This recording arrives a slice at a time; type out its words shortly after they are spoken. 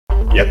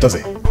やった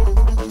ぜ。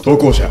投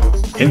稿者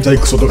変態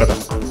クソドカタ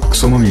ク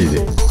ソまみれ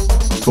で。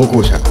投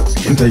稿者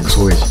変態ク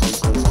ソ親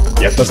父。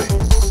やったぜ。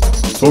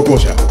投稿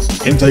者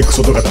変態ク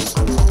ソドカタ。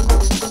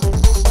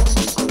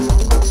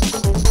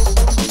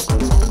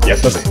やっ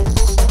たぜ。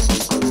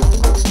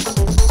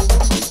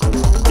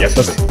やっ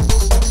たぜ。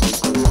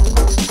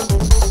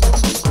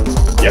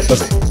やった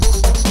ぜ。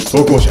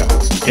投稿者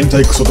変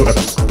態クソドカタ。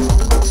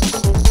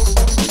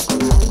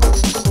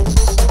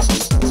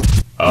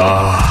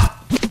あ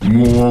あ、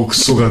もうク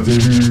ソが出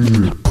る。昨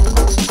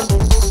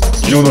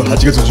日の8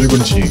月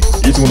15日に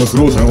いつもの不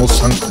老者のおっ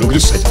さん60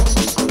歳と、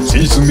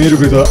先日メール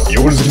くれた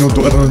汚れ好きの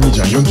ドカタの兄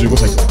ちゃん45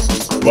歳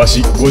と、わ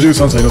し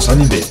53歳の3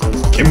人で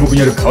県北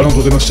にある川の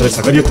土手の下で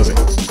盛り合ったぜ。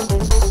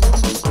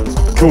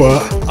今日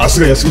は明日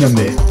が休みなん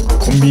で、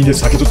コンビニで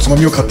酒とつま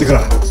みを買ってか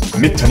ら、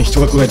めったに人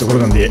が来ないとこ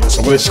ろなんで、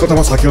そこでしこた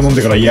ま酒を飲ん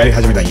でからやり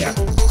始めたんや。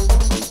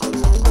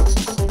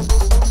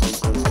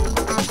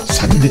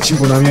3人でチン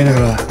ポ舐め合いなが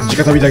ら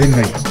直旅だけに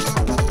なり、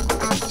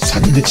3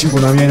人でチンポ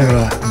舐め合いなが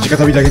ら直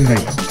旅だけにな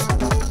り、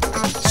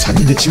3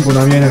人でチンポ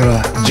舐め合いながら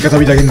直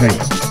旅だけになり、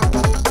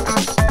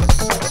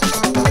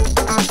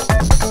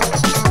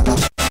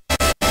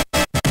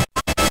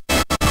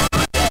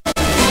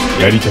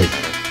やりたい。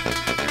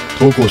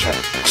投稿者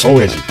クソ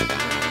親父。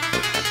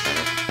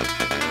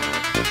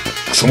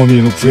クソまみ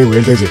れのプレイをや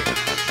りたいぜ。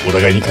お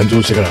互いに感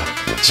情してから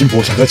チンポ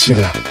を尺立ちし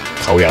ながら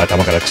顔や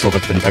頭からクソをか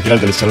けたりかけら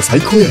れたりしたら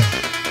最高や。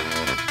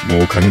も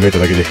う考えた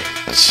だけで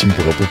チン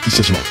ポが勃起し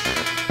てしまう。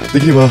で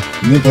きれば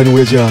年配の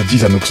親父やじい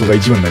さんのクソが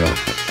一番だが、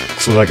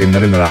クソだらけにな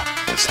れるなら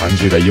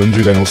30代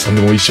40代のおっさん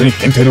でも一緒に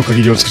変態の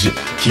限りを尽くし、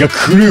気が狂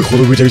うほ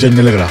どぐちゃぐちゃに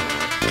なりながら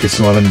ケ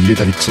ツの穴に入れ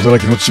たりクソだら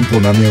けのチンポ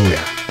を舐め合おうや。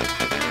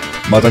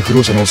また不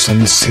老者のおっさん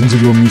に線ず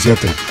りを見せ合っ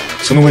たり、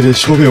その前で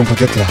小便をか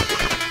け合ったら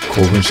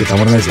興奮してた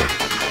まらないぜ。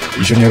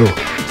一緒にやろう。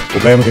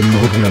岡山県の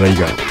北部ならいい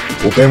が、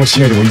岡山市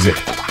内でもいいぜ。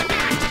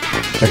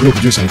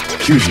163、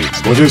90、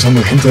53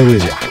の変態親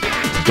父や。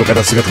ドカ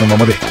タ姿のま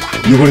まで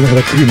汚れなが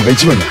ら来るのが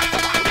一番や。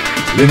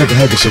連絡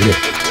早くしてくれ。ク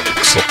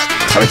ソ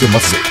食べて待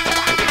つぜ。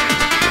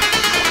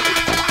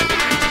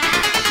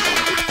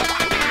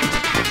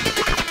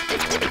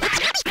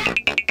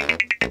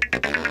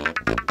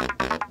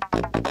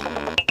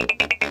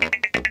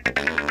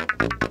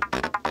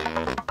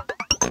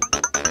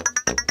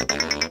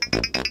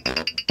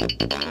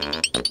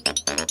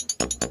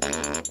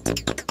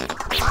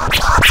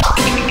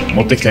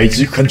持ってきた一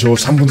軸干潮を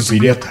3本ずつ入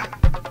れ合った。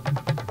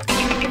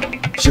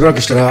しばらく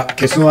したら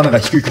ケツの穴が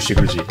低くして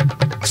くるし、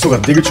クソが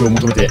出口を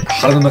求めて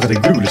腹の中で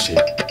ぐるぐるしてい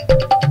る。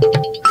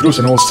不老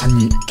者のおっさん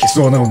にケツ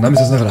の穴を舐め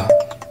させながら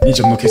兄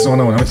ちゃんのケツの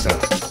穴を舐めてたら、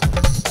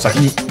先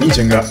に兄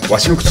ちゃんがわ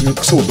しの口に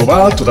クソをド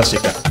バーッと出して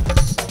きた。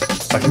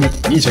先に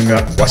兄ちゃん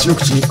がわしの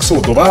口にクソ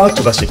をドバーッ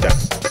と出してきた。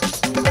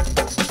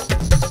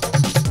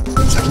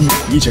先に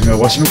兄ちゃんが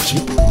わしの口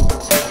に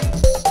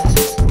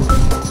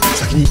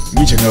先に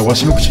兄ちゃんがわ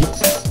しの口に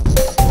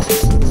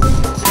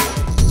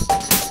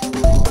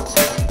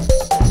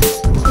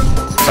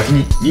先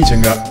に兄ちゃ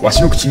んがわ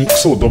しの口にク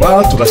ソをド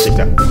バーッと出してき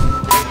た。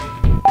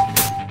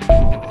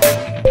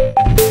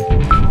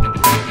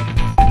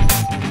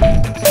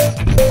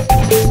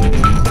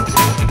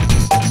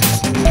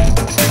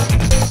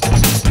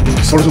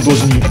それと同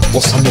時にお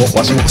っさんも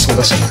わしのクソを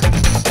出してき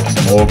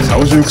た。もう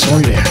顔中クソま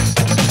みれや。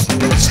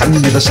3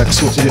人で出したク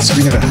ソを手ですく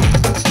いながら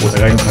お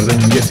互いの体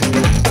に逃げて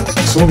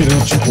クソまみれ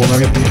のチンポを投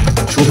げ合って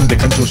小便で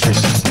干潮したり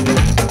した。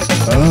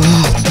ああ、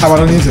たま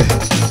らねえぜ。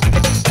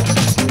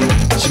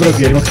しばら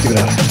くやりまくってか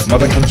らま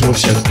た干潮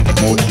しちゃう。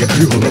もう気が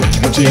狂うほど気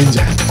持ちいいんじ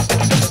ゃ。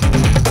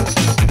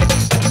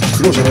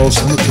不老者のおっ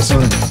さんのケツの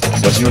穴に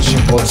わしのチ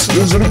ンポをつ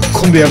るずる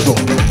込んでやると、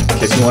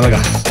ケツの穴が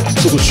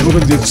外小便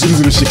でズル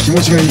ズルして気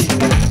持ちがいい。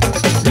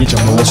兄ちゃ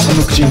んもおっさん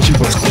の口にチン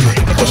ポ突っ込んで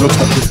腰を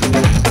使っている。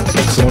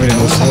クソまみれ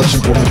のおっさんはチ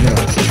ンポを吐きなが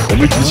ら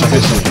思いっきり心配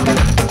したね。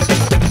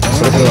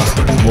それからは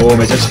もう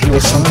めちゃくちゃにお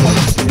っさんと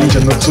兄ち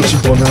ゃんのクソチ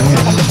ンポを投げ合い、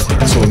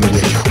クソを塗り合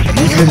い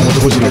2回も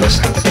男汁を出し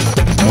た。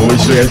もう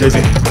一度やりたい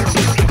ぜ。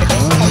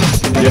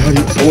やはり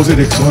大勢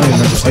でクソまみれに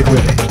なると最高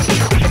やね。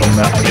こん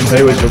な変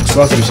態親父とク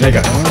ソ遊びしない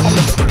か。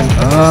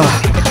ああ、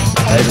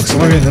早くクソ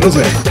まみれになろう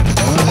ぜ。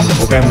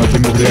岡山の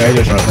県北でアイデ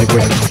アしたら最高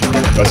や。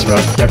わしは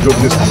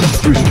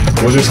163、90、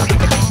53。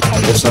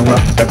おっさんは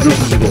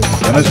165、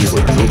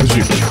75、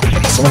60。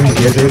クソまみれ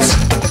でやりたいやつ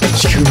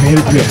至急メー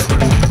ルくれ。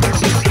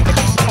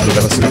ド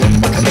カタ姿の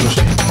まま感動し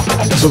て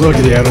クソだら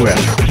けでやろうや。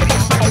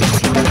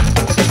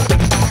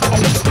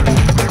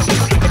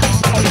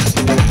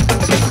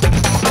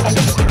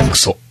ク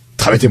ソ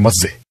食べて待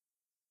つぜ。